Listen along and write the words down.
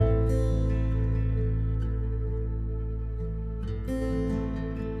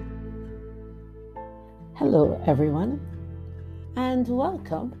Hello, everyone, and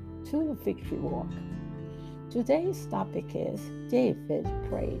welcome to Victory Walk. Today's topic is David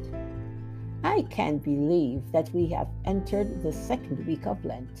prayed. I can't believe that we have entered the second week of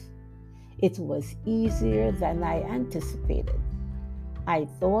Lent. It was easier than I anticipated. I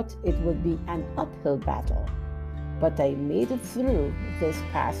thought it would be an uphill battle, but I made it through this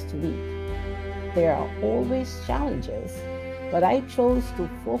past week. There are always challenges, but I chose to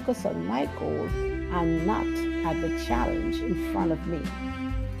focus on my goal and not at the challenge in front of me.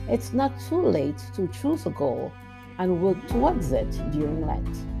 It's not too late to choose a goal and work towards it during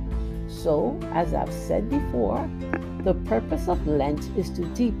Lent. So, as I've said before, the purpose of Lent is to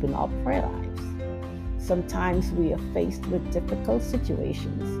deepen our prayer lives. Sometimes we are faced with difficult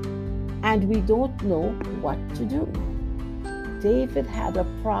situations and we don't know what to do. David had a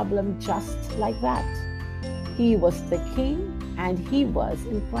problem just like that. He was the king and he was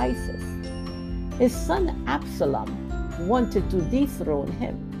in crisis. His son Absalom wanted to dethrone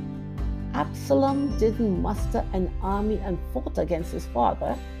him. Absalom didn't muster an army and fought against his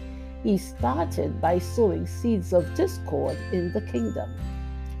father. He started by sowing seeds of discord in the kingdom.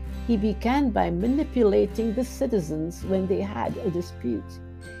 He began by manipulating the citizens when they had a dispute.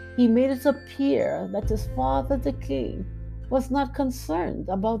 He made it appear that his father, the king, was not concerned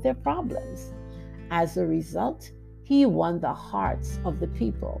about their problems. As a result, he won the hearts of the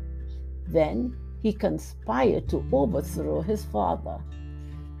people. Then he conspired to overthrow his father.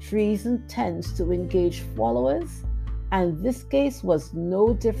 Treason tends to engage followers, and this case was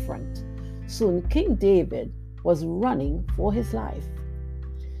no different. Soon King David was running for his life.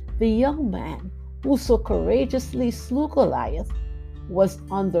 The young man who so courageously slew Goliath was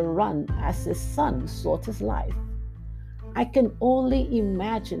on the run as his son sought his life. I can only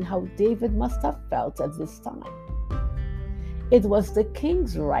imagine how David must have felt at this time. It was the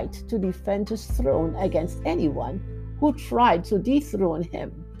king's right to defend his throne against anyone who tried to dethrone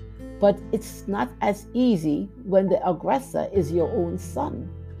him. But it's not as easy when the aggressor is your own son.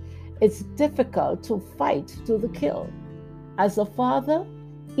 It's difficult to fight to the kill. As a father,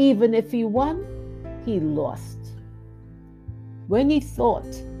 even if he won, he lost. When he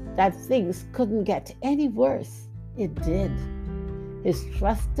thought that things couldn't get any worse, it did. His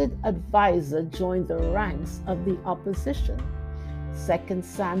trusted advisor joined the ranks of the opposition. 2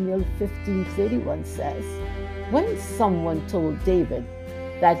 Samuel 15:31 says, when someone told David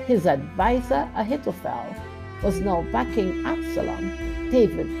that his advisor Ahithophel was now backing Absalom,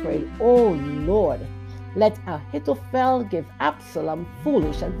 David prayed, "Oh Lord, let Ahithophel give Absalom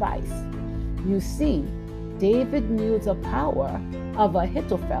foolish advice." You see, David knew the power of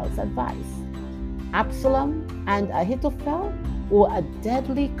Ahithophel's advice. Absalom and Ahithophel were a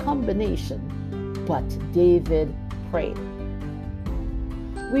deadly combination, but David prayed.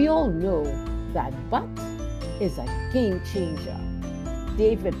 We all know that "but" is a game changer.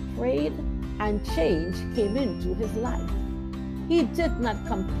 David prayed and change came into his life. He did not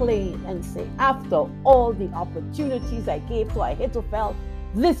complain and say, "After all the opportunities I gave to Ahithophel,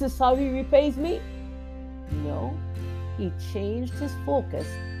 this is how he repays me." No, he changed his focus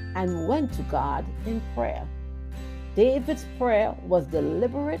and went to God in prayer. David's prayer was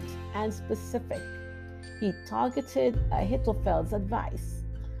deliberate and specific. He targeted Ahithophel's advice.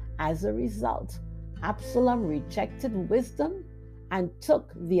 As a result, Absalom rejected wisdom and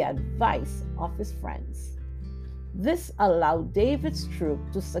took the advice of his friends. This allowed David's troop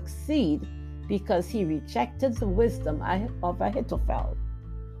to succeed because he rejected the wisdom of Ahithophel.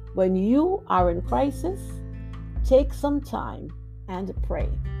 When you are in crisis, take some time and pray.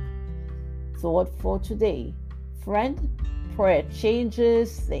 Thought for today. Friend, prayer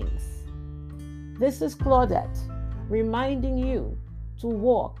changes things. This is Claudette reminding you to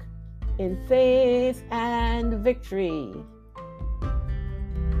walk in faith and victory.